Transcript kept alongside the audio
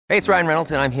Hey, it's Ryan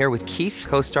Reynolds, and I'm here with Keith,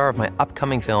 co-star of my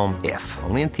upcoming film, If,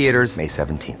 only in theaters May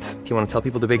 17th. Do you want to tell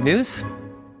people the big news?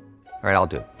 All right, I'll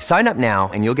do it. Sign up now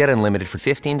and you'll get unlimited for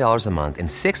 $15 a month and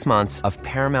 6 months of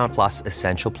Paramount Plus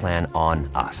Essential Plan on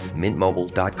us.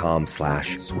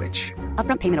 MintMobile.com/switch.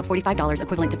 Upfront payment of $45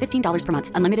 equivalent to $15 per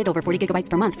month. Unlimited over 40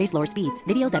 gigabytes per month. Face lower speeds.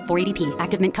 Videos at 480p.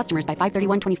 Active Mint customers by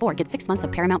 531.24 get 6 months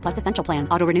of Paramount Plus Essential Plan.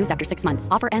 Auto renews after 6 months.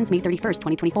 Offer ends May 31st,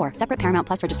 2024. Separate Paramount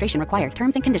Plus registration required.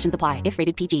 Terms and conditions apply if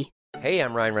rated PG. Hey,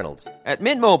 I'm Ryan Reynolds. At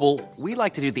Mint Mobile, we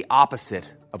like to do the opposite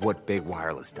of what Big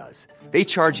Wireless does. They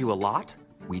charge you a lot.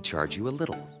 We charge you a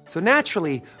little. So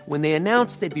naturally, when they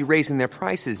announced they'd be raising their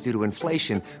prices due to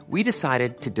inflation, we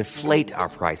decided to deflate our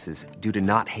prices due to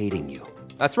not hating you.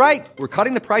 That's right. We're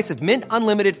cutting the price of Mint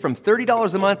Unlimited from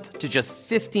 $30 a month to just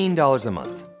 $15 a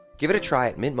month. Give it a try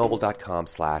at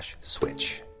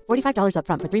mintmobile.com/switch. $45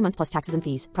 upfront for 3 months plus taxes and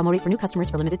fees. Promo rate for new customers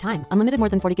for limited time. Unlimited more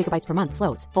than 40 gigabytes per month.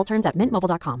 Slows full terms at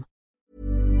mintmobile.com.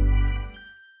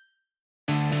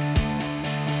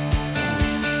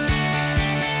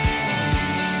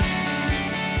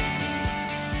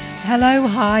 Hello,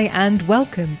 hi, and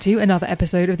welcome to another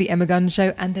episode of The Emma Gunn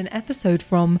Show, and an episode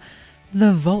from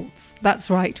the vaults. That's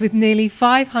right, with nearly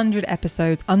 500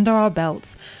 episodes under our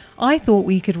belts, I thought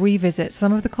we could revisit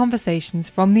some of the conversations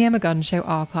from The Emma Gunn Show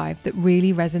archive that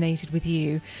really resonated with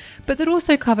you, but that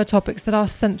also cover topics that are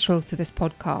central to this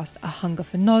podcast: a hunger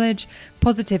for knowledge,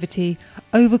 positivity,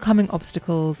 overcoming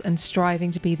obstacles, and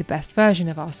striving to be the best version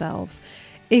of ourselves.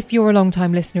 If you're a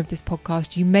long-time listener of this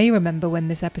podcast, you may remember when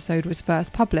this episode was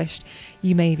first published.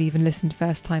 You may have even listened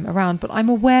first time around, but I'm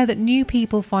aware that new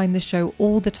people find the show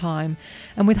all the time,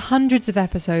 and with hundreds of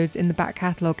episodes in the back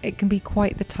catalogue, it can be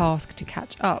quite the task to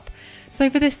catch up. So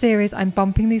for this series, I'm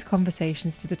bumping these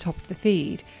conversations to the top of the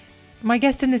feed. My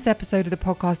guest in this episode of the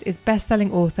podcast is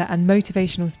best-selling author and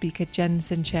motivational speaker Jen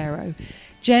Sincero.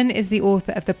 Jen is the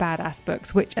author of the Badass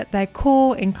books, which at their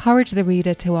core encourage the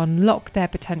reader to unlock their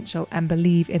potential and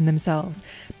believe in themselves.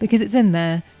 Because it's in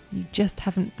there, you just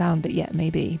haven't found it yet,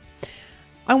 maybe.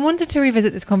 I wanted to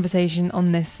revisit this conversation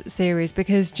on this series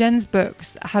because Jen's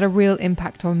books had a real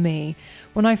impact on me.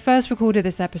 When I first recorded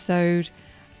this episode,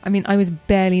 I was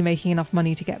barely making enough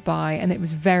money to get by, and it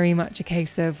was very much a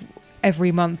case of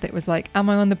every month it was like, am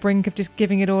I on the brink of just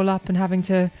giving it all up and having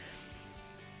to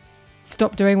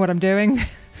stop doing what I'm doing?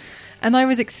 And I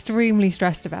was extremely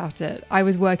stressed about it. I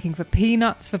was working for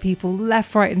peanuts for people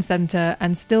left, right and centre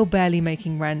and still barely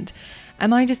making rent.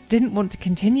 And I just didn't want to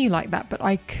continue like that, but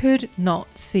I could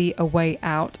not see a way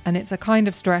out. And it's a kind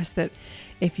of stress that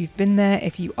if you've been there,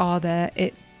 if you are there,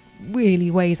 it really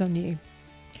weighs on you.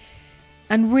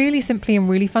 And really simply and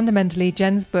really fundamentally,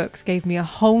 Jen's books gave me a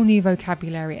whole new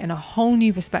vocabulary and a whole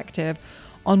new perspective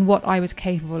on what I was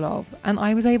capable of. And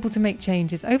I was able to make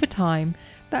changes over time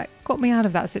that got me out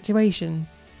of that situation.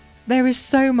 There is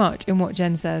so much in what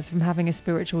Jen says, from having a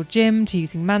spiritual gym to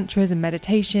using mantras and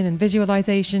meditation and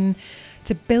visualization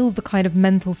to build the kind of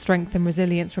mental strength and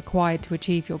resilience required to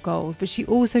achieve your goals. But she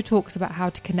also talks about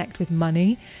how to connect with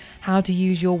money, how to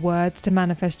use your words to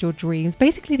manifest your dreams,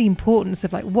 basically the importance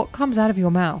of what comes out of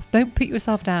your mouth. Don't put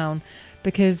yourself down,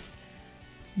 because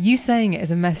you saying it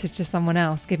is a message to someone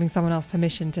else, giving someone else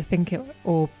permission to think it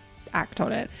or act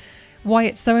on it. Why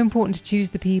it's so important to choose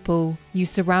the people you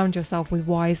surround yourself with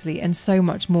wisely, and so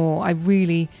much more. I've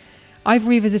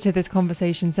revisited this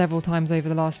conversation several times over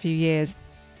the last few years,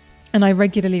 and I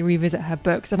regularly revisit her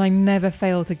books, and I never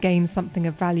fail to gain something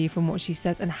of value from what she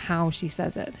says and how she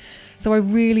says it. So I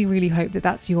really, really hope that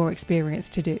that's your experience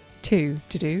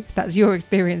That's your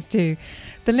experience too.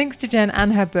 The links to Jen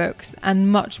and her books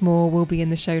and much more will be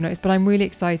in the show notes, but I'm really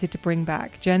excited to bring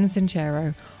back Jen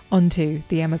Sincero onto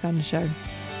The Emma Gunn Show.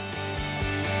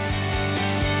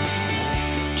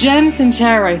 Jen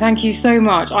Sincero, thank you so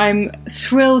much. I'm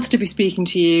thrilled to be speaking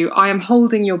to you. I am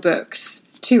holding your books,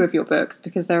 2 of your books,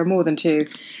 because there are more than 2,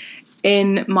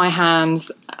 in my hands.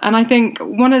 And I think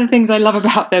one of the things I love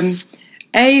about them,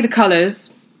 A, the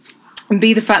colours, and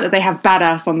B, the fact that they have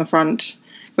badass on the front,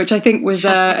 which I think was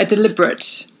a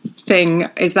deliberate thing.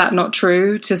 Is that not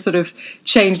true, to sort of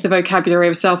change the vocabulary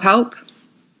of self-help?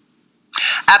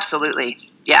 Absolutely.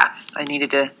 Yeah, I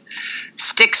needed to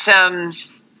stick some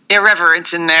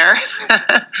irreverence in there.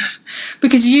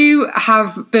 Because you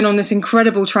have been on this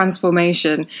incredible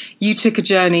transformation. You took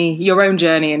your own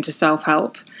journey into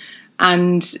self-help.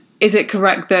 And is it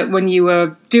correct that when you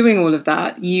were doing all of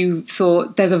that, you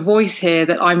thought, there's a voice here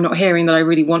that I'm not hearing that I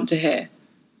really want to hear?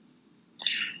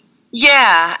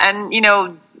 Yeah, and,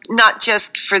 not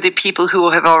just for the people who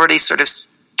have already sort of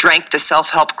drank the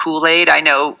self-help Kool-Aid. I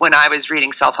know when I was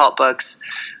reading self-help books,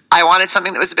 I wanted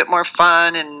something that was a bit more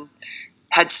fun and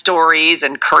had stories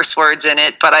and curse words in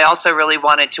it, but I also really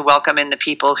wanted to welcome in the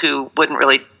people who wouldn't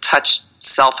really touch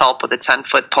self-help with a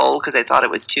 10-foot pole because they thought it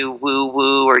was too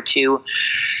woo-woo or too,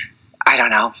 I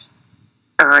don't know,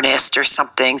 earnest or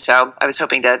something. So I was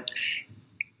hoping to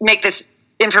make this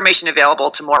information available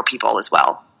to more people as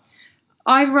well.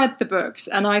 I've read the books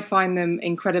and I find them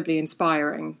incredibly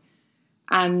inspiring.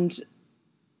 And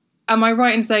am I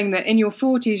right in saying that in your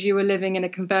 40s you were living in a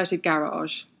converted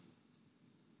garage?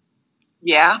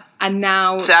 Yeah. And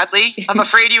now, sadly, I'm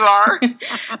afraid you are.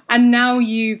 And now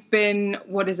you've been,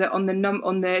 what is it, on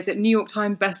the is it New York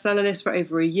Times bestseller list for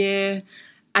over a year,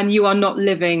 and you are not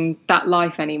living that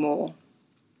life anymore.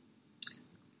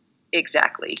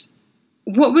 Exactly.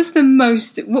 Because the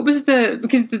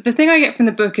thing I get from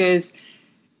the book is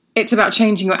it's about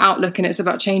changing your outlook and it's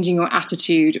about changing your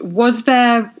attitude.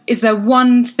 Is there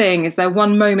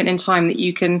one moment in time that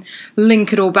you can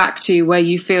link it all back to where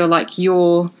you feel like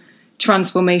your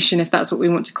transformation, if that's what we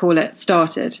want to call it,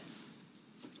 started?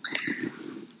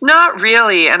 Not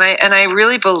really. And I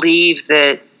really believe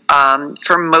that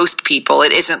for most people,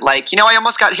 it isn't like, I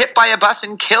almost got hit by a bus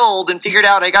and killed and figured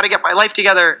out I got to get my life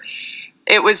together.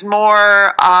 It was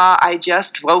more, I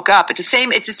just woke up. It's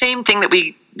the same thing that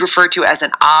we refer to as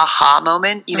an aha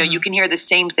moment. You can hear the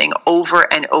same thing over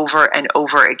and over and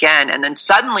over again. And then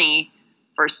suddenly,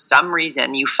 for some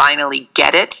reason, you finally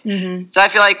get it. Mm-hmm. So I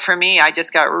feel like for me, I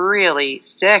just got really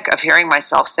sick of hearing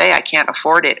myself say I can't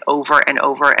afford it over and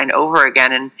over and over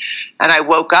again. And I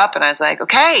woke up and I was like,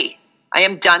 okay, I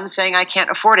am done saying I can't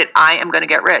afford it. I am going to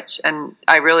get rich. And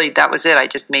that was it. I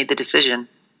just made the decision.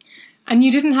 And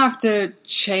you didn't have to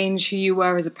change who you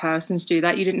were as a person to do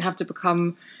that. You didn't have to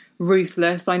become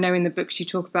ruthless. I know in the books you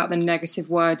talk about the negative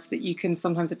words that you can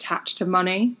sometimes attach to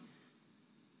money.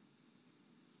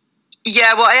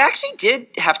 Yeah, well, I actually did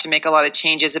have to make a lot of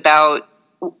changes about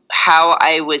how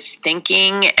I was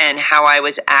thinking and how I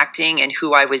was acting and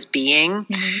who I was being.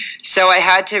 Mm-hmm. So I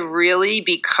had to really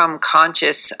become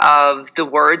conscious of the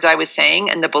words I was saying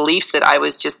and the beliefs that I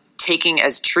was just taking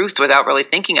as truth without really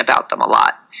thinking about them a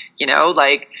lot.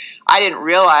 I didn't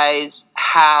realize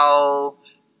how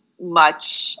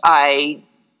much I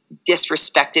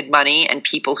disrespected money and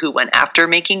people who went after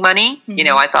making money.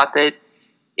 Mm-hmm. I thought that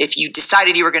if you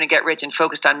decided you were going to get rich and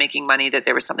focused on making money, that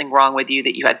there was something wrong with you,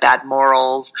 that you had bad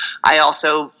morals. I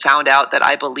also found out that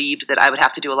I believed that I would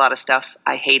have to do a lot of stuff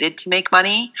I hated to make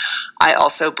money. I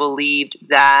also believed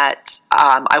that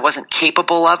I wasn't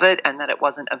capable of it and that it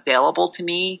wasn't available to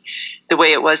me the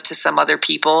way it was to some other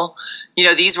people.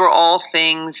 These were all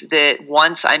things that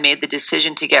once I made the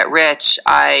decision to get rich,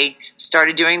 I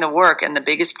started doing the work. And the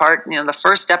biggest part, the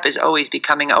first step is always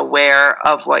becoming aware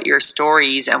of what your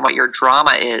stories and what your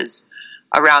drama is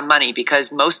around money,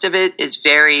 because most of it is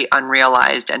very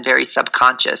unrealized and very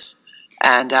subconscious,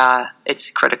 and it's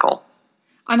critical.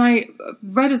 And I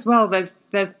read as well, there's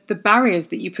the barriers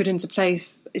that you put into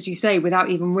place, as you say, without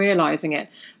even realizing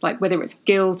it, like whether it's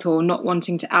guilt or not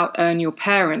wanting to out-earn your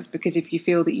parents, because if you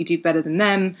feel that you do better than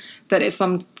them, that it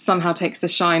somehow takes the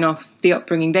shine off the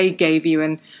upbringing they gave you,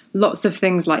 and lots of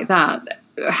things like that.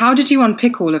 How did you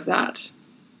unpick all of that?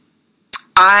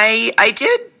 I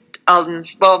did.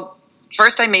 Well,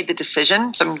 first I made the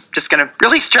decision, so I'm just going to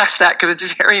really stress that because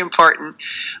it's very important.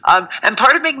 And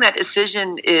part of making that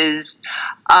decision is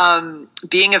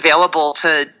being available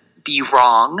to be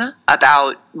wrong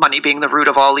about money being the root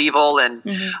of all evil, and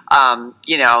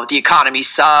the economy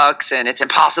sucks and it's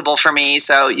impossible for me.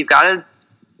 So you've got to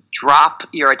drop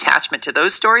your attachment to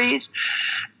those stories.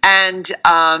 And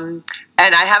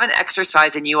I have an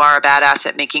exercise in You Are a Badass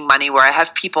at Making Money where I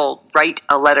have people write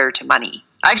a letter to money.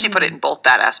 I actually put it in both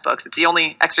Badass books. It's the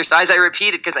only exercise I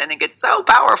repeated because I think it's so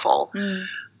powerful.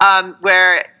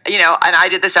 Where, and I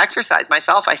did this exercise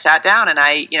myself. I sat down and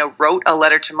I, wrote a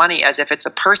letter to money as if it's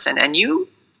a person. And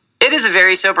it is a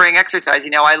very sobering exercise.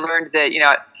 I learned that,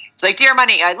 it's like, dear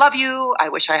money, I love you. I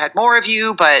wish I had more of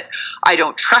you, but I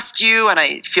don't trust you. And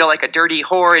I feel like a dirty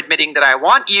whore admitting that I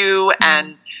want you.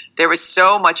 And there was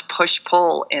so much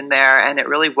push-pull in there. And it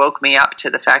really woke me up to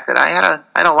the fact that I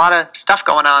had a lot of stuff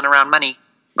going on around money.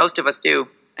 Most of us do.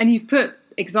 And you've put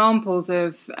examples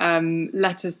of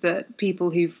letters that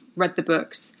people who've read the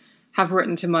books have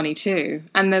written to money too.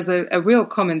 And there's a real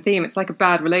common theme. It's like a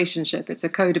bad relationship. It's a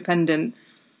codependent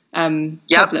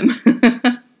problem.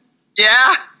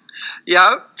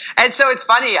 Yeah. And so it's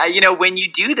funny, when you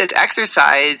do this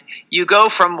exercise, you go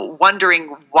from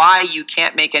wondering why you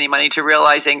can't make any money to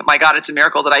realizing, my God, it's a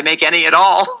miracle that I make any at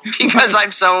all because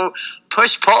I'm so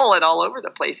push-pull and all over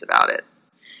the place about it.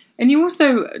 And you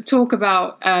also talk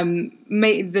about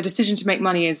the decision to make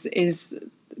money is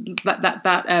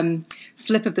that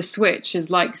flip of the switch is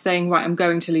like saying, right, I'm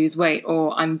going to lose weight,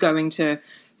 or I'm going to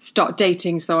start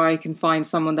dating so I can find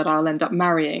someone that I'll end up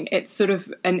marrying. It's sort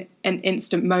of an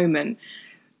instant moment.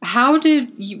 How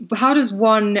does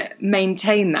one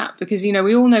maintain that? Because,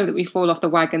 we all know that we fall off the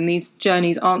wagon. These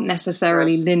journeys aren't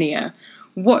necessarily linear.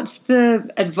 What's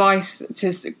the advice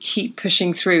to keep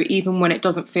pushing through, even when it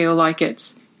doesn't feel like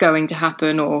it's going to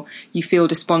happen, or you feel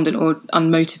despondent or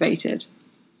unmotivated?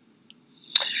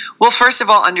 Well, first of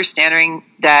all, understanding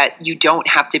that you don't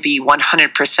have to be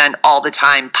 100% all the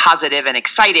time positive and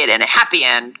excited and happy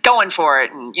and going for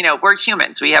it. And, we're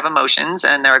humans. We have emotions,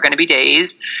 and there are going to be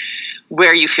days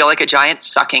where you feel like a giant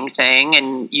sucking thing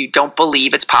and you don't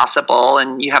believe it's possible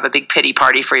and you have a big pity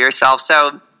party for yourself.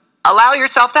 So allow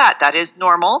yourself that. That is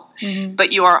normal,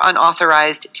 but you are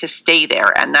unauthorized to stay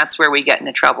there. And that's where we get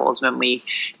into trouble, is when we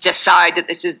decide that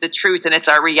this is the truth and it's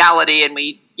our reality, and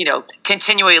we,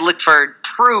 continually look for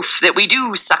proof that we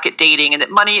do suck at dating and that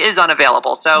money is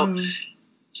unavailable. So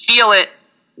feel it,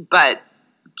 but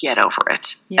get over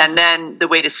it. Yeah. And then the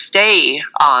way to stay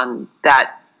on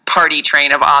that party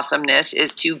train of awesomeness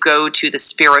is to go to the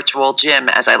spiritual gym,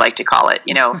 as I like to call it.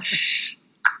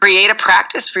 Create a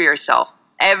practice for yourself.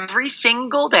 Every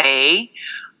single day,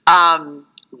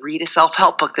 read a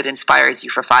self-help book that inspires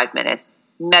you for 5 minutes.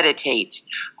 Meditate.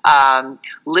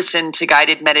 Listen to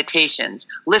guided meditations.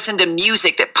 Listen to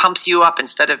music that pumps you up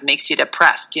instead of makes you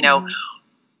depressed.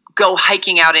 Go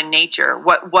hiking out in nature.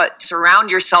 What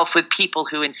surround yourself with people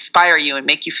who inspire you and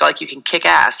make you feel like you can kick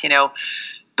ass.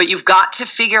 But you've got to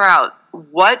figure out,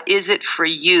 what is it for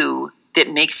you that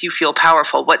makes you feel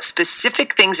powerful? What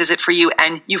specific things is it for you?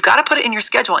 And you've got to put it in your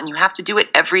schedule, and you have to do it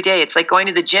every day. It's like going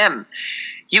to the gym.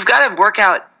 You've got to work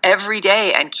out every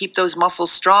day and keep those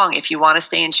muscles strong if you want to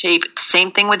stay in shape.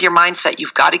 Same thing with your mindset.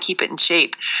 You've got to keep it in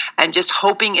shape. And just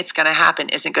hoping it's going to happen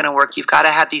isn't going to work. You've got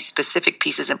to have these specific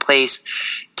pieces in place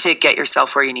to get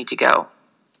yourself where you need to go.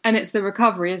 And it's the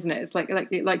recovery, isn't it? It's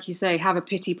like you say, have a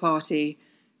pity party,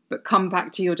 but come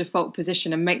back to your default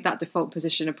position and make that default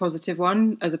position a positive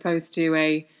one, as opposed to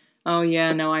I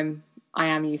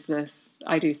am useless,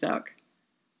 I do suck.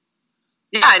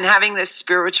 Yeah, and having this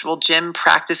spiritual gym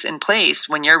practice in place,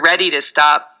 when you're ready to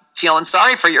stop feeling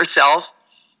sorry for yourself,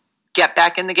 get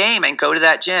back in the game and go to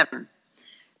that gym.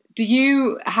 Do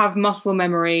you have muscle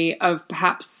memory of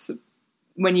perhaps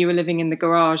when you were living in the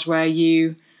garage where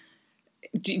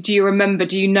do you remember,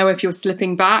 do you know if you're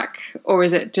slipping back, or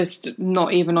is it just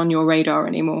not even on your radar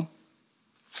anymore?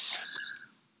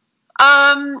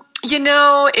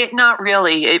 Not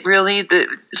really.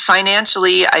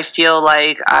 Financially, I feel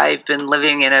like I've been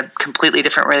living in a completely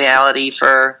different reality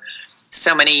for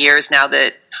so many years now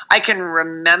that I can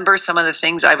remember some of the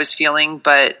things I was feeling,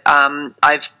 but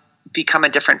I've become a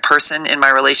different person in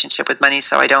my relationship with money,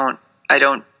 so I don't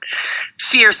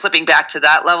fear slipping back to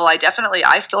that level. I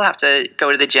still have to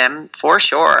go to the gym for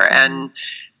sure and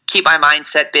keep my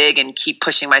mindset big and keep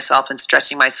pushing myself and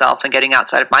stretching myself and getting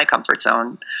outside of my comfort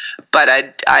zone. But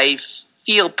I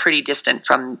feel pretty distant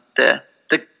from the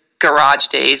garage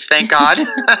days, thank God.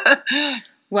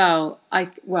 Well, I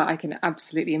can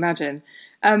absolutely imagine.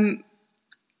 Can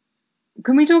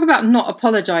we talk about not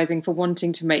apologizing for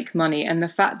wanting to make money, and the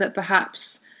fact that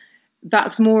perhaps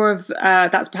that's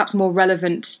perhaps more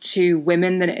relevant to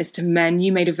women than it is to men?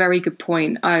 You made a very good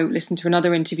point. I listened to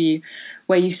another interview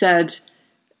where you said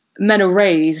men are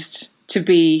raised to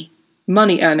be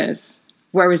money earners,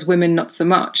 whereas women not so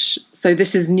much. So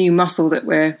this is new muscle that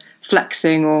we're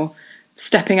flexing, or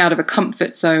stepping out of a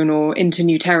comfort zone or into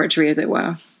new territory, as it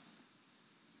were.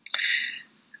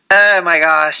 Oh my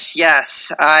gosh,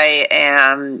 yes. I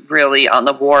am really on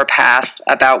the war path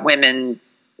about women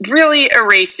really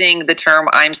erasing the term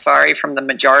 "I'm sorry" from the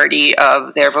majority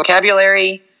of their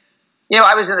vocabulary.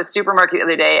 I was in the supermarket the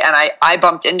other day, and I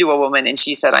bumped into a woman, and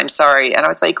she said, "I'm sorry." And I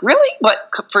was like, really? What,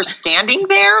 for standing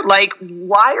there? Like,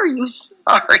 why are you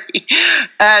sorry?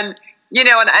 And,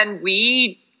 and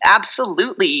we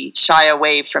absolutely shy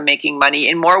away from making money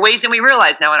in more ways than we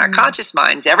realize now in our conscious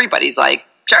minds. Everybody's like,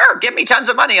 sure, give me tons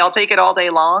of money. I'll take it all day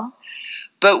long.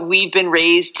 But we've been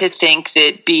raised to think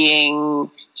that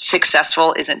being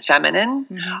successful isn't feminine,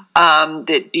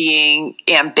 that being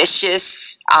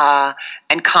ambitious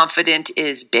and confident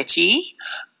is bitchy,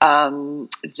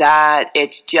 that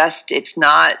it's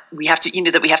not, we have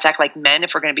to act like men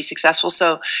if we're going to be successful.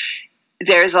 So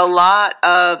there's a lot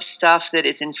of stuff that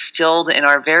is instilled in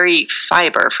our very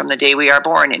fiber from the day we are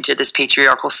born into this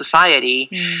patriarchal society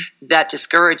that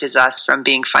discourages us from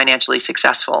being financially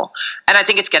successful. And I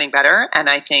think it's getting better. And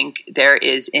I think there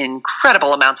is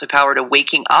incredible amounts of power to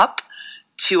waking up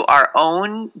to our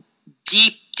own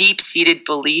deep deep-seated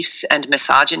beliefs and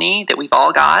misogyny that we've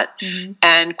all got,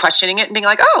 and questioning it and being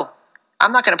like, oh,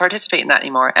 I'm not going to participate in that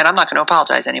anymore, and I'm not going to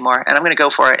apologize anymore, and I'm going to go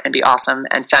for it and be awesome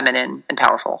and feminine and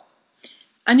powerful.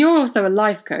 And you're also a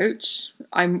life coach.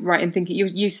 I'm right in thinking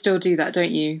you still do that,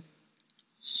 don't you?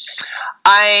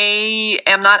 I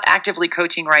am not actively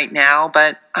coaching right now,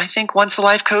 but I think once a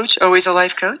life coach, always a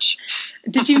life coach.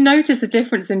 Did you notice a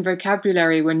difference in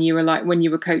vocabulary when you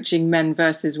were coaching men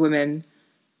versus women?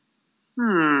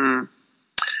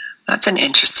 That's an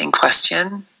interesting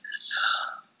question.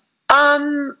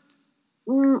 In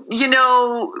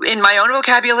my own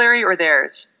vocabulary or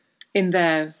theirs? In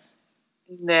theirs.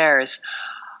 In theirs.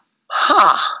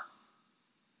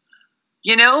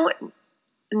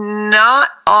 Not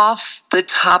off the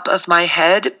top of my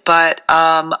head, but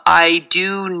I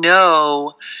do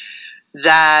know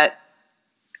that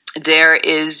there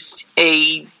is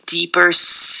a deeper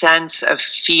sense of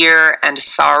fear and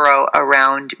sorrow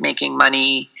around making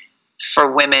money for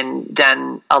women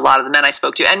than a lot of the men I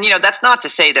spoke to. And, that's not to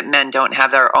say that men don't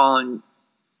have their own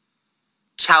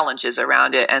challenges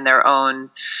around it and their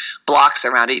own blocks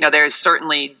around it. There's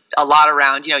certainly a lot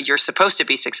around, you're supposed to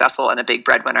be successful and a big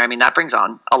breadwinner. I mean, that brings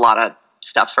on a lot of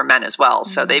stuff for men as well.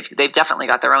 So they've definitely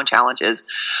got their own challenges.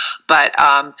 But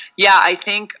I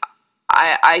think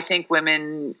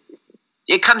women,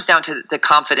 it comes down to the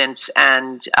confidence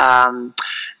and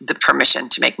the permission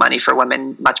to make money for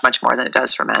women much, much more than it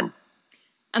does for men.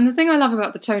 And the thing I love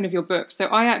about the tone of your book, so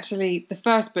the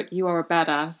first book, You Are a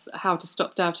Badass, How to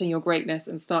Stop Doubting Your Greatness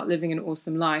and Start Living an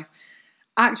Awesome Life,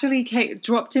 actually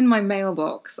dropped in my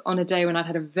mailbox on a day when I'd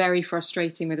had a very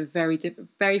frustrating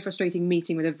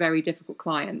meeting with a very difficult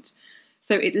client.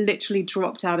 So it literally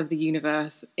dropped out of the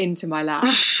universe into my lap.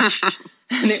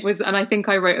 And I think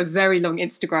I wrote a very long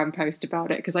Instagram post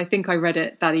about it because I think I read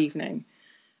it that evening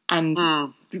and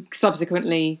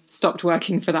subsequently stopped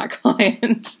working for that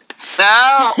client.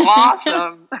 Oh,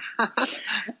 awesome.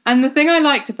 And the thing I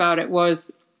liked about it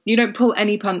was you don't pull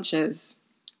any punches.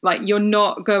 Like, you're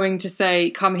not going to say,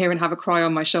 come here and have a cry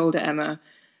on my shoulder, Emma.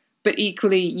 But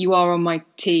equally, you are on my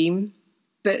team.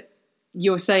 But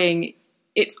you're saying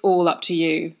it's all up to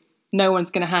you. No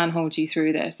one's going to handhold you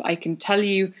through this. I can tell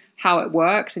you how it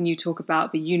works. And you talk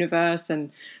about the universe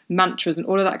and mantras and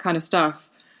all of that kind of stuff.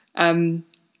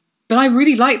 But I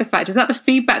really like the fact, is that the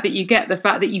feedback that you get, the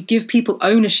fact that you give people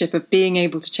ownership of being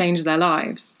able to change their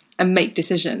lives and make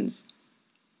decisions?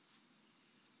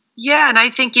 Yeah, and I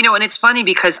think, and it's funny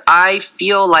because I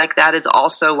feel like that is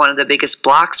also one of the biggest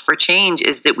blocks for change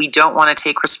is that we don't want to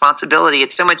take responsibility.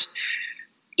 It's so much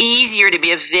easier to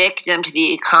be a victim to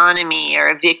the economy or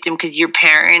a victim because your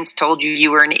parents told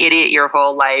you were an idiot your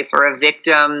whole life, or a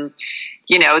victim,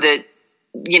 that,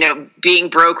 being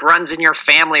broke runs in your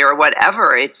family or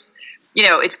whatever. It's,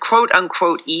 it's quote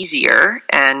unquote easier.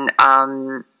 And,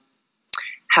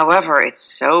 however, it's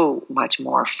so much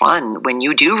more fun when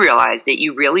you do realize that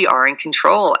you really are in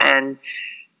control and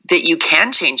that you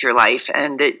can change your life,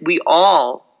 and that we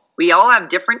all have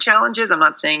different challenges. I'm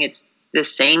not saying it's the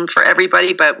same for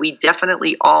everybody, but we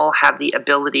definitely all have the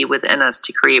ability within us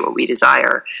to create what we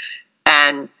desire.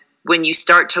 And when you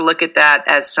start to look at that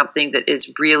as something that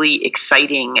is really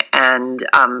exciting and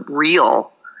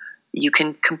real, you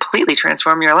can completely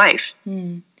transform your life.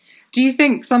 Do you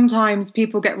think sometimes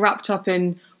people get wrapped up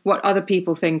in what other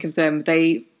people think of them?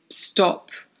 They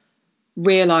stop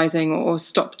realizing or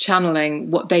stop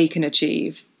channeling what they can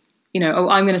achieve.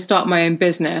 I'm going to start my own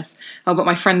business. Oh, but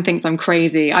my friend thinks I'm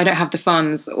crazy. I don't have the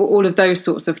funds. All of those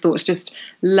sorts of thoughts just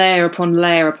layer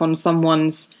upon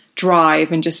someone's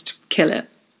drive and just kill it.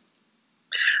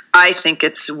 I think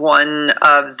it's one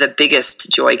of the biggest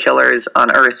joy killers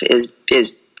on earth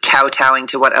is kowtowing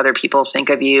to what other people think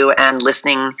of you and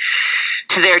listening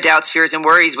to their doubts, fears, and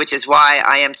worries, which is why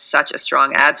I am such a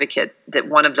strong advocate that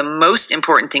one of the most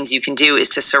important things you can do is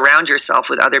to surround yourself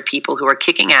with other people who are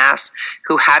kicking ass,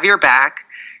 who have your back,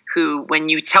 who, when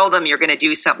you tell them you're going to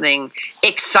do something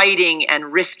exciting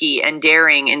and risky and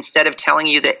daring, instead of telling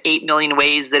you the 8 million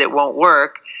ways that it won't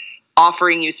work,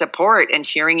 offering you support and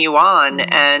cheering you on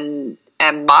and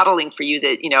modeling for you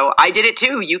that, I did it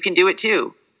too, you can do it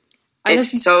too.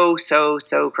 It's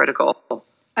so critical.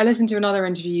 I listened to another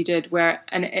interview you did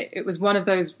and it was one of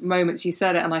those moments you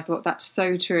said it and I thought that's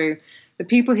so true. The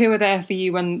people who are there for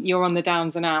you when you're on the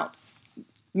downs and outs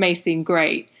may seem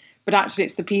great, but actually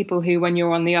it's the people who, when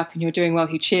you're on the up and you're doing well,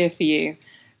 who cheer for you,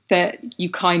 that you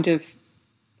kind of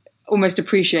almost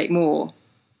appreciate more.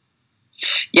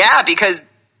 Yeah, because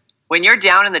when you're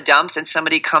down in the dumps and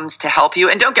somebody comes to help you,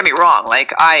 and don't get me wrong,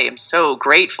 like I am so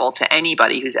grateful to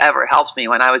anybody who's ever helped me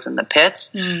when I was in the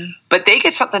pits, but they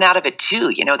get something out of it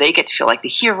too. You know, they get to feel like the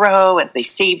hero and they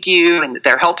saved you and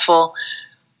they're helpful.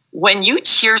 When you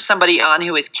cheer somebody on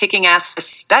who is kicking ass,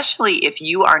 especially if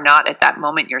you are not at that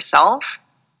moment yourself,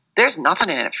 there's nothing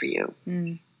in it for you.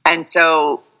 And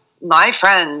so my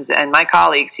friends and my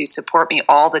colleagues who support me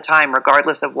all the time,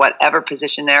 regardless of whatever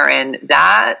position they're in,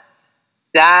 that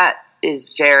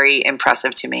is very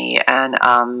impressive to me. And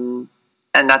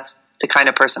that's the kind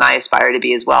of person I aspire to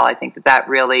be as well. I think that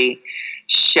really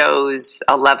shows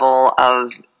a level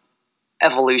of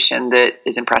evolution that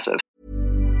is impressive.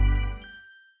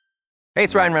 Hey,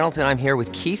 it's Ryan Reynolds, and I'm here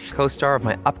with Keith, co-star of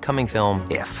my upcoming film,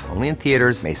 If, only in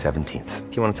theaters May 17th.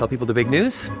 Do you want to tell people the big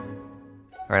news?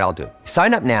 All right, I'll do it.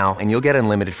 Sign up now and you'll get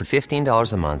unlimited for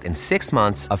 $15 a month and 6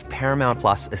 months of Paramount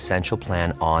Plus Essential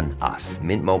Plan on us.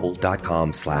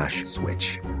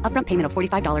 MintMobile.com/switch. Upfront payment of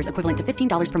 $45 equivalent to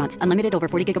 $15 per month. Unlimited over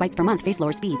 40 gigabytes per month. Face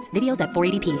lower speeds. Videos at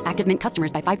 480p. Active Mint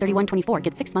customers by 531.24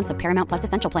 get 6 months of Paramount Plus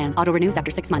Essential Plan. Auto renews after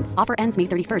 6 months. Offer ends May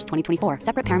 31st, 2024.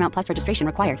 Separate Paramount Plus registration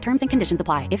required. Terms and conditions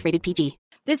apply if rated PG.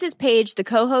 This is Paige, the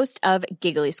co-host of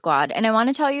Giggly Squad, and I want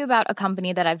to tell you about a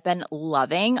company that I've been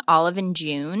loving, Olive &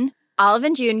 June.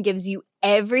 Olive & June gives you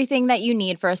everything that you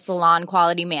need for a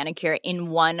salon-quality manicure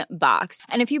in one box.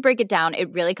 And if you break it down,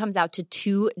 it really comes out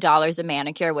to $2 a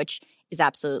manicure, which is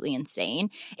absolutely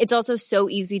insane. It's also so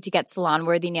easy to get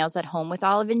salon-worthy nails at home with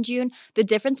Olive & June. The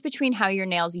difference between how your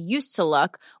nails used to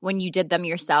look when you did them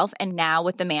yourself and now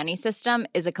with the Mani system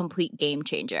is a complete game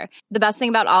changer. The best thing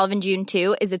about Olive & June,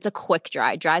 too, is it's a quick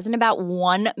dry. Dries in about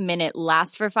 1 minute,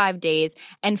 lasts for 5 days,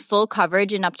 and full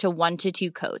coverage in up to 1 to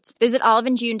 2 coats. Visit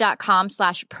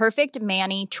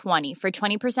oliveandjune.com/perfectmani20 for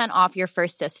 20% off your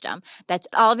first system. That's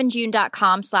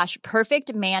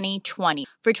oliveandjune.com/perfectmani20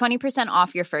 for 20%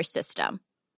 off your first system.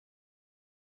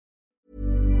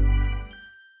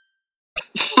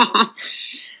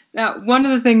 Now, one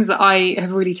of the things that I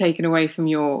have really taken away from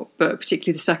your book,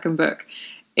 particularly the second book,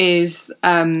 is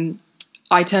I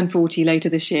turned 40 later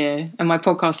this year, and my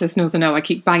podcast listeners will know I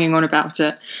keep banging on about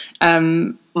it.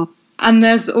 And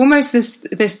there's almost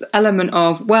this element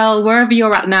of, well, wherever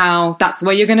you're at now, that's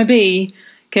where you're going to be,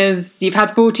 because you've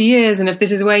had 40 years, and if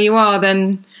this is where you are,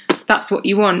 then that's what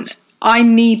you want. I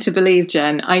need to believe,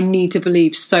 Jen. I need to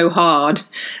believe so hard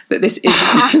that this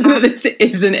isn't that this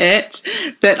isn't it.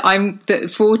 That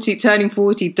turning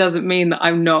 40 doesn't mean that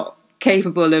I'm not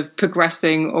capable of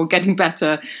progressing or getting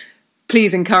better.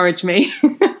 Please encourage me.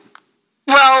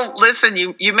 Well, listen,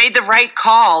 you made the right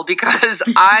call, because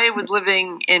I was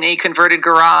living in a converted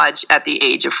garage at the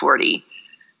age of 40.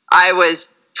 I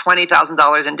was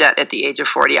 $20,000 in debt at the age of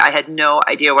 40. I had no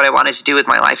idea what I wanted to do with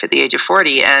my life at the age of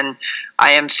 40. And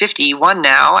I am 51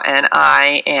 now, and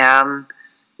I am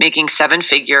making 7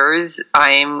 figures.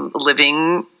 I'm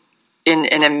living in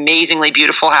an amazingly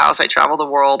beautiful house. I travel the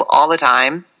world all the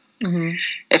time. Mm-hmm.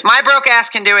 If my broke ass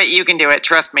can do it, you can do it.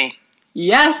 Trust me.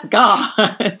 Yes,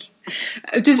 God.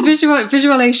 Just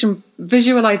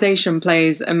visualization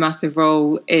plays a massive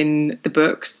role in the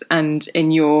books and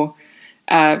in your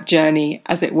journey,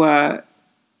 as it were.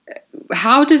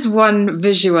 How does one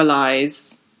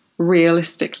visualize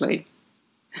realistically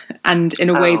and in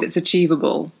a way that's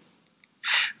achievable?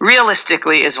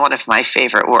 Realistically is one of my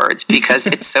favorite words, because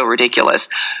it's so ridiculous.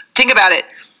 Think about it.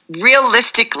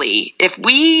 Realistically, if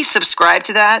we subscribe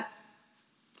to that,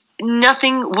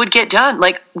 nothing would get done.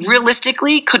 Like,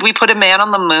 realistically, could we put a man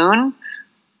on the moon?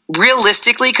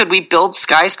 Realistically, could we build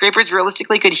skyscrapers?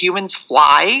 Realistically, could humans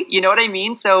fly? You know what I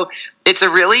mean? So it's a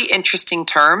really interesting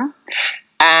term.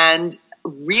 And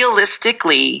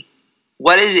realistically,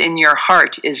 what is in your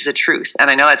heart is the truth. And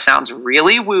I know that sounds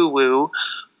really woo-woo,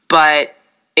 but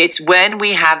it's when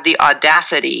we have the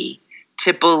audacity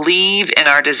to believe in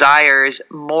our desires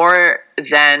more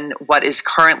than what is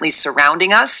currently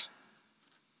surrounding us.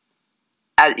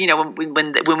 When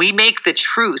we make the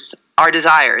truth our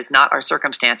desires, not our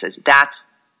circumstances, that's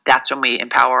when we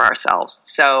empower ourselves.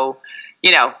 So,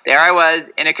 there I was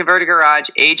in a converted garage,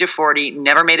 age of 40,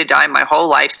 never made a dime my whole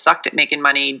life, sucked at making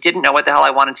money, didn't know what the hell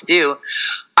I wanted to do.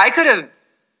 I could have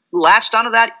latched onto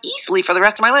that easily for the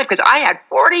rest of my life, because I had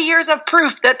 40 years of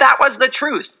proof that was the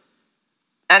truth.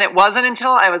 And it wasn't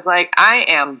until I was like, I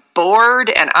am bored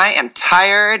and I am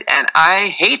tired and I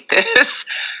hate this,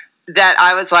 that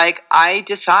I was like, I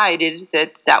decided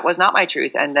that was not my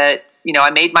truth. And that,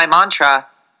 I made my mantra,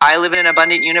 I live in an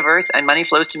abundant universe and money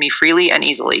flows to me freely and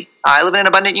easily. I live in an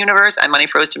abundant universe and money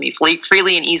flows to me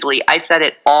freely and easily. I said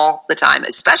it all the time,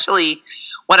 especially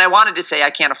when I wanted to say I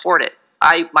can't afford it.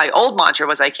 My old mantra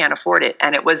was I can't afford it.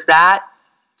 And it was that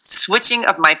switching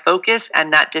of my focus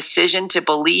and that decision to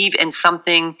believe in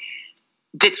something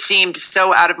that seemed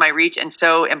so out of my reach and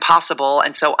so impossible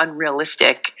and so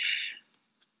unrealistic,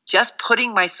 just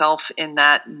putting myself in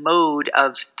that mode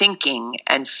of thinking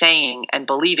and saying and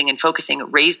believing and focusing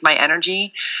raised my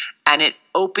energy, and it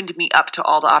opened me up to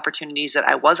all the opportunities that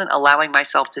I wasn't allowing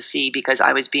myself to see because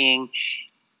I was being,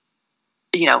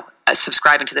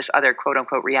 subscribing to this other quote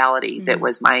unquote reality that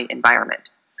was my environment.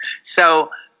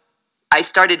 So I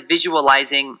started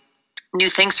visualizing new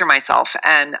things for myself,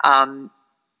 and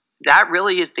that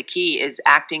really is the key, is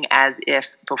acting as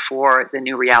if before the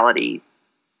new reality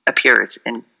appears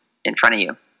in front of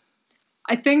you.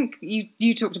 I think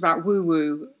you talked about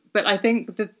woo-woo, but I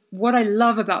think that what I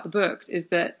love about the books is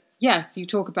that, yes, you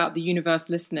talk about the universe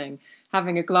listening,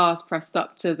 having a glass pressed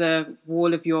up to the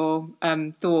wall of your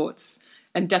thoughts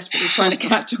and desperately trying to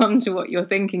catch on to what you're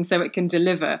thinking so it can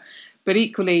deliver. But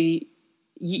equally,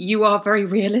 you are very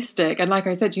realistic. And like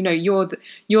I said, you're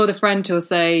the friend who'll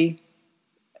say,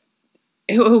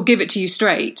 who'll give it to you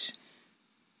straight.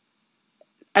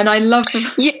 And I love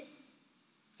the... Yeah.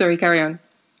 Sorry, carry on.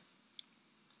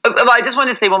 Well, I just want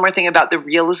to say one more thing about the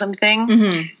realism thing.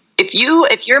 Mm-hmm.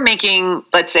 If you're making,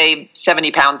 let's say,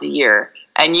 70 pounds a year,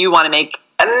 and you want to make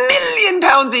 $1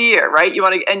 million a year, right? You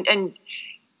want to, and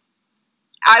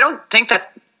I don't think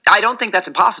that's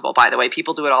impossible. By the way,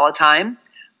 people do it all the time.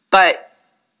 But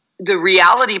the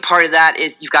reality part of that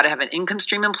is you've got to have an income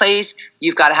stream in place.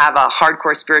 You've got to have a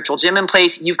hardcore spiritual gym in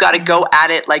place. You've got to go at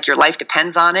it like your life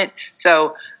depends on it.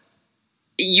 So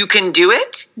you can do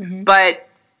it, but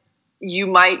you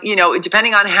might,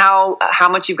 depending on how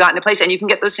much you've gotten in place, and you can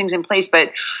get those things in place,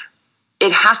 but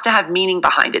it has to have meaning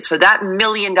behind it. So that $1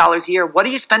 million a year, what are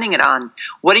you spending it on?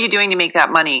 What are you doing to make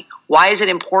that money? Why is it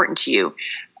important to you?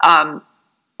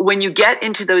 When you get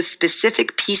into those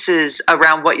specific pieces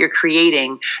around what you're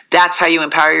creating, that's how you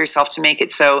empower yourself to make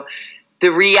it. So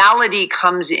the reality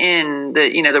comes in,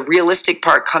 the realistic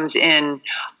part comes in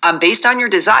based on your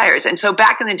desires. And so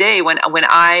back in the day when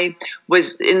I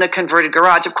was in the converted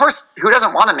garage, of course, who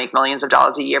doesn't want to make millions of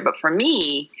dollars a year? But for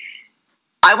me,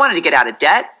 I wanted to get out of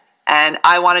debt, and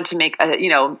I wanted to make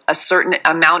a certain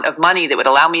amount of money that would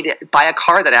allow me to buy a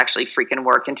car that actually freaking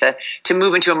worked, and to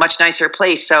move into a much nicer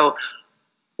place. So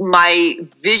my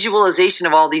visualization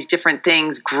of all these different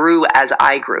things grew as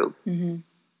I grew. Mm-hmm.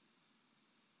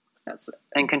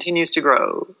 And continues to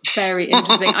grow. Very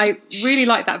interesting. I really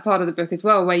like that part of the book as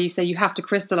well, where you say you have to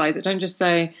crystallize it. Don't just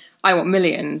say, I want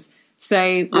millions.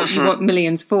 Say what you want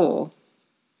millions for.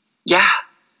 Yeah.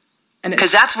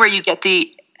 Because that's where you get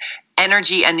the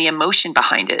energy and the emotion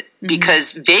behind it.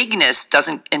 Because vagueness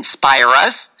doesn't inspire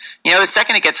us. The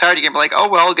second it gets hard, you're going to be like, oh,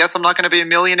 well, I guess I'm not going to be a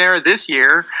millionaire this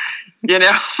year.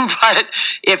 But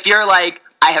if you're like,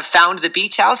 I have found the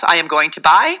beach house I am going to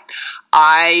buy.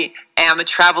 I am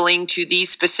traveling to these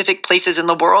specific places in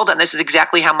the world, and this is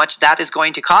exactly how much that is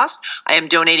going to cost. I am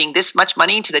donating this much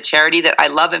money to the charity that I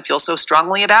love and feel so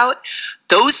strongly about.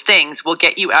 Those things will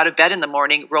get you out of bed in the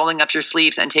morning, rolling up your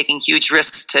sleeves and taking huge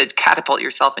risks to catapult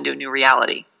yourself into a new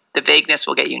reality. The vagueness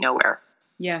will get you nowhere.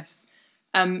 Yes.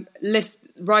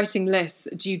 Writing lists.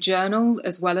 Do you journal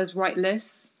as well as write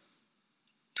lists?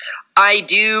 I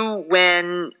do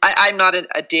when I'm not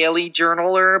a daily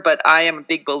journaler, but I am a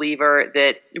big believer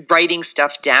that writing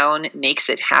stuff down makes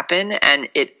it happen. And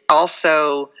it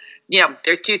also,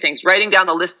 there's two things: writing down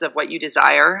the lists of what you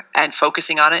desire and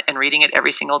focusing on it and reading it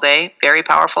every single day. Very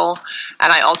powerful.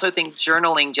 And I also think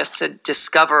journaling, just to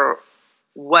discover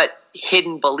what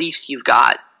hidden beliefs you've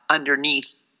got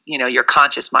underneath, your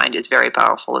conscious mind, is very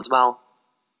powerful as well.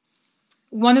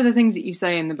 One of the things that you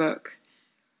say in the book,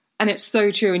 and it's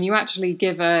so true, and you actually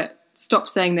give a stop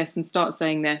saying this and start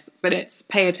saying this, but it's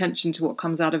pay attention to what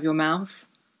comes out of your mouth.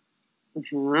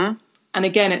 Mm-hmm. And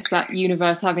again, it's that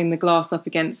universe having the glass up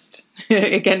against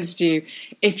you.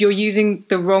 If you're using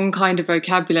the wrong kind of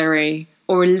vocabulary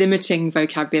or a limiting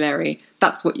vocabulary,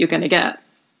 that's what you're going to get.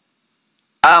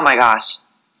 Oh my gosh.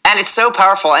 And it's so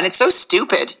powerful, and it's so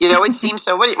stupid. It seems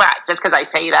so, just because I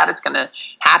say that, it's going to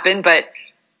happen, but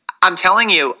I'm telling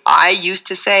you, I used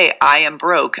to say I am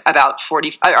broke about 40,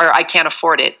 or I can't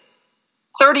afford it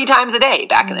 30 times a day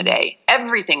back in the day.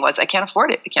 Everything was, I can't afford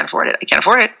it. I can't afford it. I can't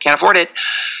afford it. I can't afford it.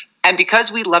 And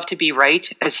because we love to be right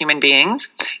as human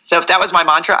beings, so if that was my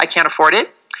mantra, I can't afford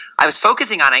it, I was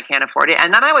focusing on I can't afford it.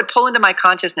 And then I would pull into my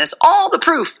consciousness all the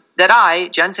proof that I,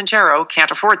 Jen Sincero,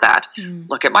 can't afford that.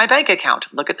 Look at my bank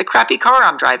account. Look at the crappy car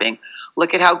I'm driving.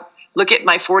 Look at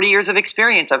my 40 years of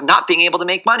experience of not being able to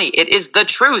make money. It is the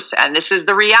truth, and this is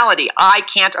the reality. I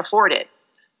can't afford it.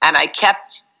 And I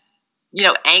kept,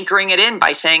 anchoring it in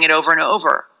by saying it over and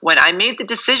over. When I made the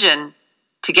decision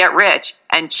to get rich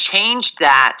and changed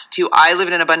that to I live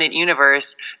in an abundant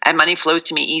universe and money flows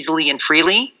to me easily and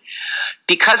freely,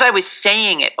 because I was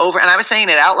saying it over, and I was saying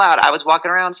it out loud. I was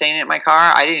walking around saying it in my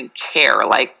car. I didn't care.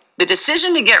 Like, the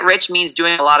decision to get rich means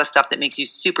doing a lot of stuff that makes you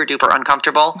super duper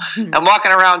uncomfortable. And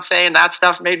walking around saying that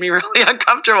stuff made me really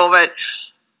uncomfortable, but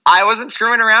I wasn't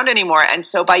screwing around anymore. And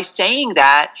so by saying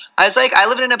that, I was like, I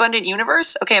live in an abundant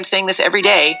universe. Okay, I'm saying this every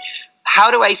day. How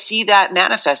do I see that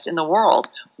manifest in the world?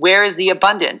 Where is the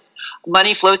abundance?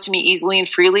 Money flows to me easily and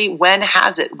freely. When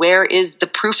has it? Where is the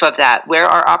proof of that? Where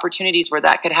are opportunities where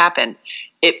that could happen?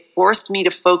 It forced me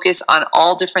to focus on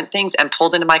all different things and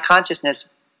pulled into my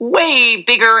consciousness way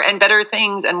bigger and better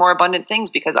things and more abundant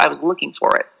things because I was looking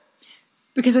for it.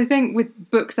 Because I think with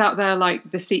books out there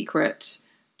like The Secret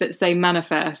that say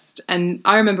manifest, and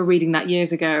I remember reading that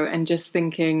years ago and just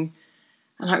thinking,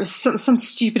 and it was some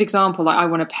stupid example, like I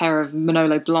want a pair of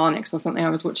Manolo Blahniks or something.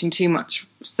 I was watching too much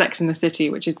Sex and the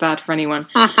City, which is bad for anyone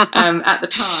at the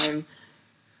time.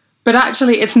 But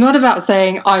actually, it's not about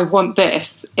saying, I want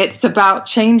this. It's about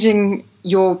changing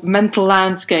your mental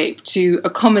landscape to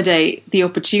accommodate the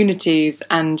opportunities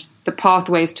and the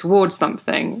pathways towards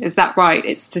something. Is that right?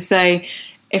 It's to say,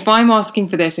 if I'm asking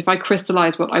for this, if I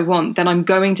crystallize what I want, then I'm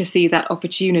going to see that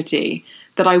opportunity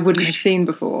that I wouldn't have seen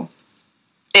before.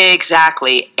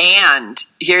 Exactly. And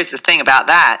here's the thing about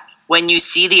that. When you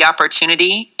see the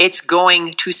opportunity, it's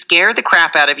going to scare the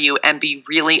crap out of you and be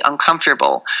really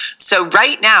uncomfortable. So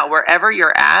right now, wherever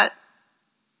you're at,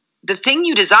 the thing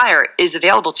you desire is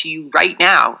available to you right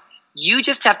now. You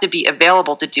just have to be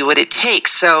available to do what it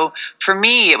takes. So for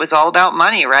me, it was all about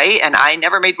money, right? And I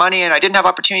never made money and I didn't have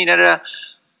opportunity.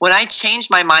 When I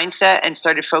changed my mindset and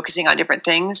started focusing on different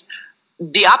things,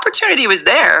 the opportunity was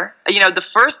there. You know, the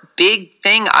first big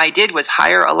thing I did was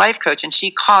hire a life coach, and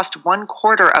she cost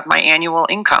 1/4 of my annual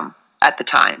income at the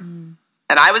time.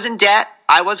 And I was in debt.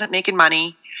 I wasn't making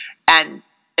money. And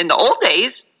in the old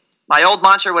days, my old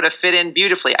mantra would have fit in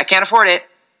beautifully. I can't afford it.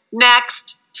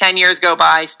 Next. 10 years go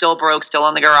by, still broke, still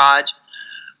in the garage.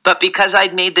 But because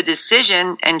I'd made the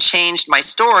decision and changed my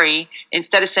story,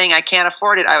 instead of saying I can't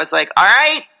afford it, I was like, all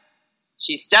right,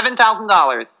 she's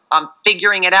 $7,000. I'm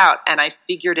figuring it out. And I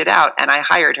figured it out, and I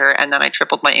hired her, and then I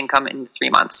tripled my income in 3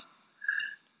 months.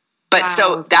 But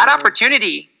so that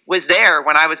opportunity was there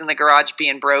when I was in the garage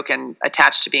being broke and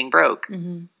attached to being broke.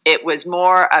 Mm-hmm. It was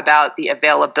more about the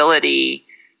availability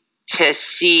to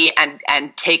see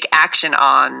and take action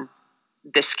on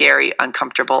the scary,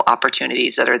 uncomfortable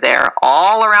opportunities that are there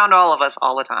all around all of us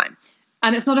all the time.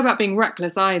 And it's not about being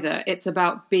reckless either. It's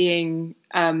about being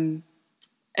and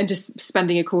just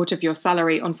spending 1/4 of your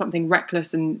salary on something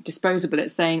reckless and disposable.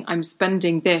 It's saying, I'm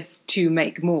spending this to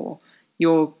make more.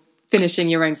 You're finishing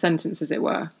your own sentence, as it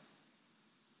were.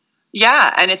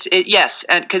 Yeah, and yes,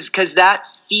 and because that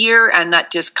fear and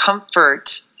that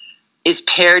discomfort is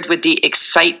paired with the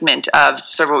excitement of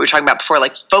sort of what we were talking about before,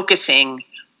 like focusing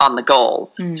on the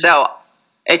goal. So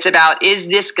it's about, is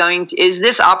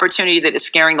this opportunity that is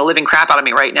scaring the living crap out of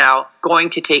me right now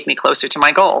going to take me closer to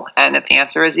my goal? And if the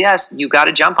answer is yes, you got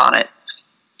to jump on it.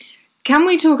 Can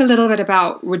we talk a little bit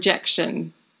about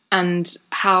rejection and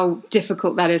how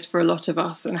difficult that is for a lot of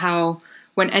us, and how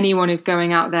when anyone is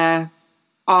going out there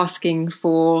asking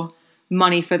for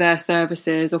money for their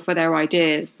services or for their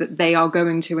ideas, that they are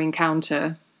going to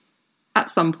encounter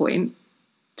at some point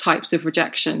types of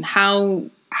rejection?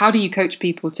 How do you coach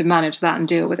people to manage that and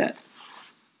deal with it?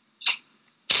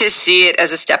 To see it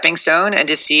as a stepping stone and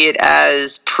to see it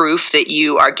as proof that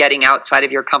you are getting outside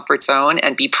of your comfort zone,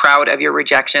 and be proud of your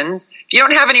rejections. If you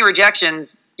don't have any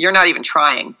rejections, you're not even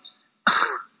trying.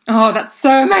 Oh, that's so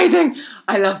amazing.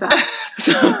 I love that.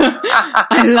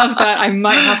 I love that. I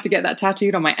might have to get that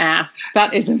tattooed on my ass.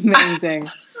 That is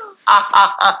amazing.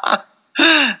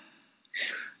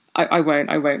 I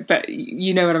won't, but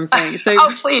you know what I'm saying. So,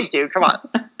 oh, please do. Come on.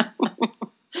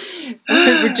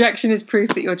 Rejection is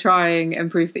proof that you're trying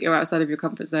and proof that you're outside of your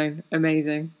comfort zone.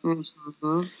 Amazing.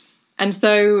 Mm-hmm. And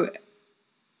so,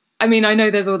 I mean, I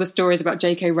know there's all the stories about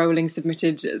J.K. Rowling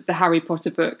submitted the Harry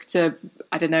Potter book to,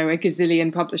 I don't know, a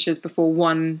gazillion publishers before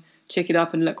one took it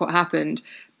up, and look what happened.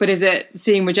 But is it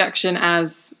seeing rejection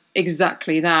as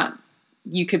exactly that?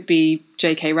 You could be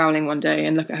J.K. Rowling one day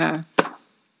and look at her.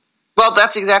 Well,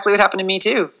 that's exactly what happened to me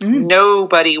too. Mm-hmm.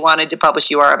 Nobody wanted to publish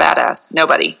You Are a Badass.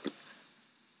 Nobody.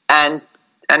 And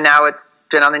now it's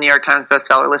been on the New York Times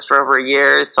bestseller list for over a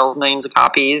year, sold millions of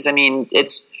copies. I mean,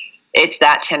 it's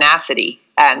that tenacity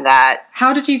and that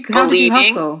How did you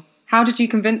hustle? How did you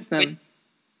convince them?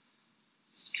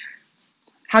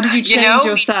 How did you change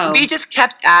yourself? We just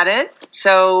kept at it.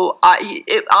 So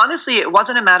honestly, it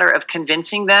wasn't a matter of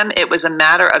convincing them. It was a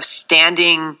matter of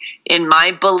standing in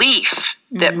my belief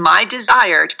that my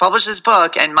desire to publish this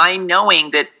book and my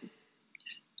knowing that,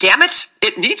 damn it,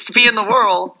 it needs to be in the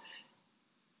world,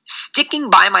 sticking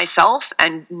by myself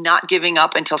and not giving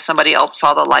up until somebody else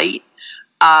saw the light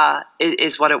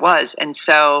is what it was. And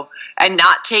so, and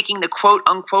not taking the quote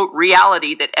unquote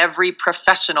reality that every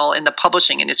professional in the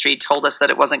publishing industry told us that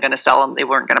it wasn't going to sell and they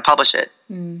weren't going to publish it.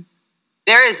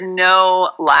 There is no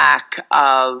lack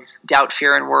of doubt,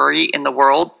 fear, and worry in the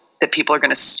world that people are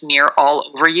going to smear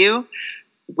all over you.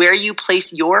 Where you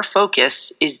place your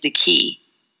focus is the key.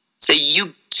 So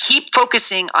you keep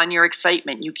focusing on your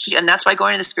excitement. And that's why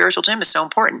going to the spiritual gym is so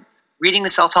important. Reading the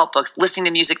self-help books, listening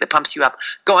to music that pumps you up,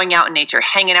 going out in nature,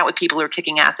 hanging out with people who are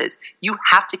kicking asses. You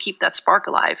have to keep that spark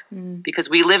alive because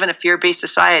we live in a fear-based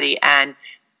society and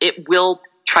it will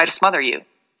try to smother you.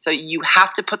 So you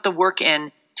have to put the work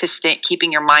in to stay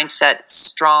keeping your mindset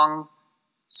strong.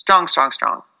 One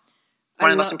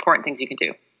of the most important things you can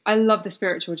do. I love the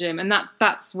spiritual gym, and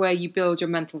that's where you build your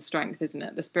mental strength, isn't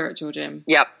it? The spiritual gym.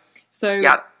 Yep. So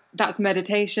that's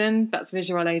meditation, that's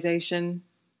visualization.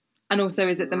 And also,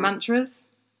 is it the mantras?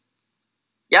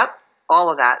 Yep, all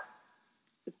of that.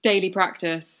 Daily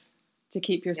practice to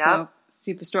keep yourself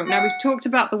super strong. Now, we've talked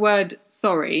about the word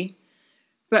sorry,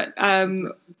 but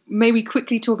may we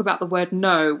quickly talk about the word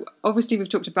no? Obviously, we've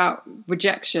talked about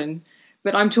rejection,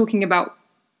 but I'm talking about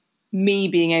me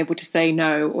being able to say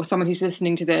no, or someone who's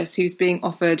listening to this who's being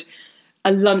offered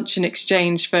a lunch in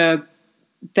exchange for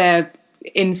their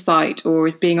insight, or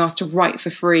is being asked to write for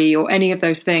free, or any of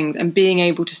those things, and being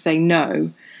able to say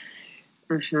no.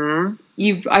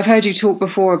 I've heard you talk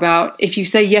before about if you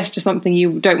say yes to something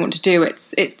you don't want to do,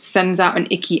 it sends out an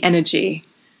icky energy.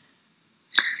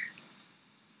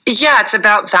 Yeah, it's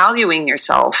about valuing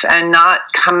yourself and not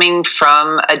coming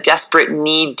from a desperate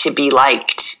need to be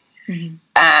liked.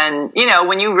 And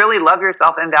when you really love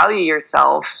yourself and value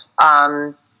yourself,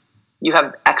 you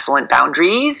have excellent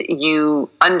boundaries. You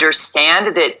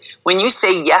understand that when you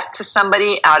say yes to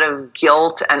somebody out of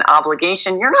guilt and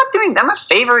obligation, you're not doing them a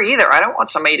favor either. I don't want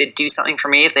somebody to do something for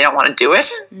me if they don't want to do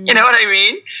it. You know what I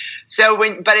mean? So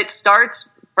but it starts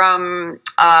from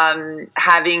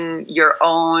having your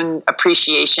own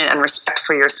appreciation and respect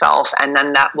for yourself, and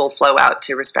then that will flow out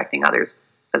to respecting others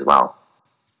as well.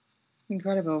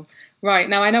 Incredible. Right,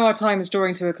 now I know our time is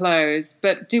drawing to a close,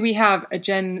 but do we have a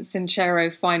Jen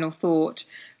Sincero final thought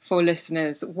for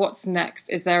listeners? What's next?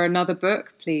 Is there another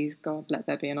book? Please, God, let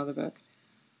there be another book.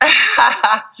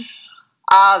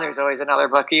 There's always another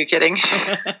book. Are you kidding?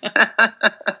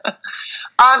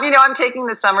 I'm taking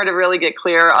the summer to really get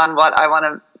clear on what I want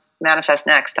to manifest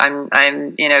next.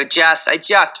 I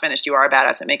just finished You Are a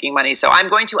Badass at Making Money. So I'm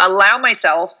going to allow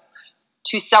myself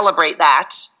to celebrate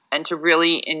that and to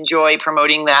really enjoy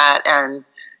promoting that and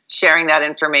sharing that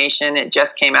information. It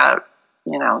just came out,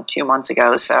 2 months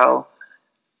ago. So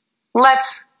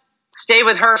let's stay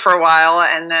with her for a while,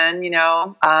 and then, then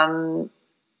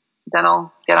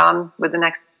I'll get on with the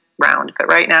next round. But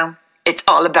right now, it's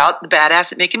all about the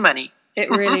badass at making money. It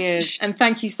really is. And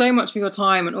thank you so much for your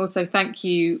time. And also thank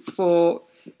you for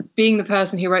being the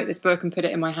person who wrote this book and put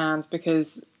it in my hands,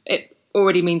 because it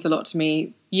already means a lot to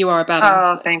me. You Are a Badass.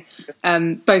 Oh, thank you.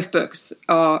 Both books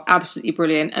are absolutely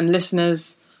brilliant. And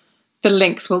listeners, the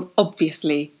links will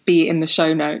obviously be in the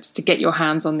show notes to get your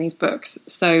hands on these books.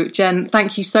 So, Jen,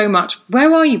 thank you so much.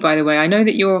 Where are you, by the way? I know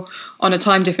that you're on a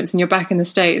time difference and you're back in the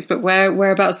States, but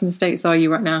whereabouts in the States are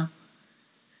you right now?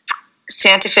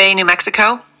 Santa Fe, New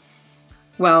Mexico.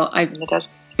 Well, I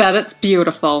bet it's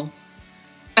beautiful.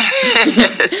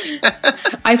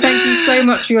 I thank you so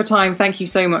much for your time. Thank you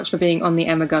so much for being on the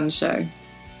Emma Gunn Show.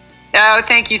 Oh,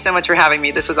 thank you so much for having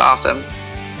me. This was awesome.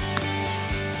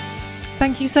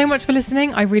 Thank you so much for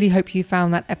listening. I really hope you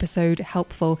found that episode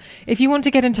helpful. If you want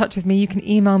to get in touch with me, you can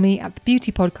email me at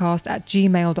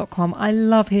thebeautypodcast@gmail.com. I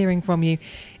love hearing from you.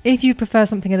 If you prefer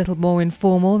something a little more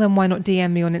informal, then why not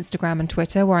DM me on Instagram and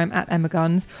Twitter, where I'm at Emma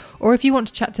Guns. Or if you want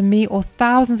to chat to me or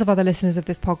thousands of other listeners of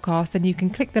this podcast, then you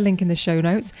can click the link in the show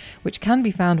notes, which can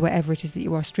be found wherever it is that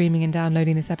you are streaming and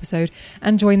downloading this episode,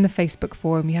 and join the Facebook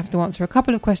forum. You have to answer a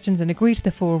couple of questions and agree to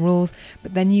the forum rules,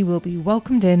 but then you will be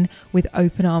welcomed in with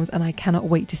open arms, and I cannot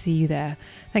wait to see you there.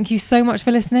 Thank you so much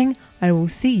for listening. I will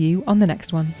see you on the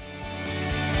next one.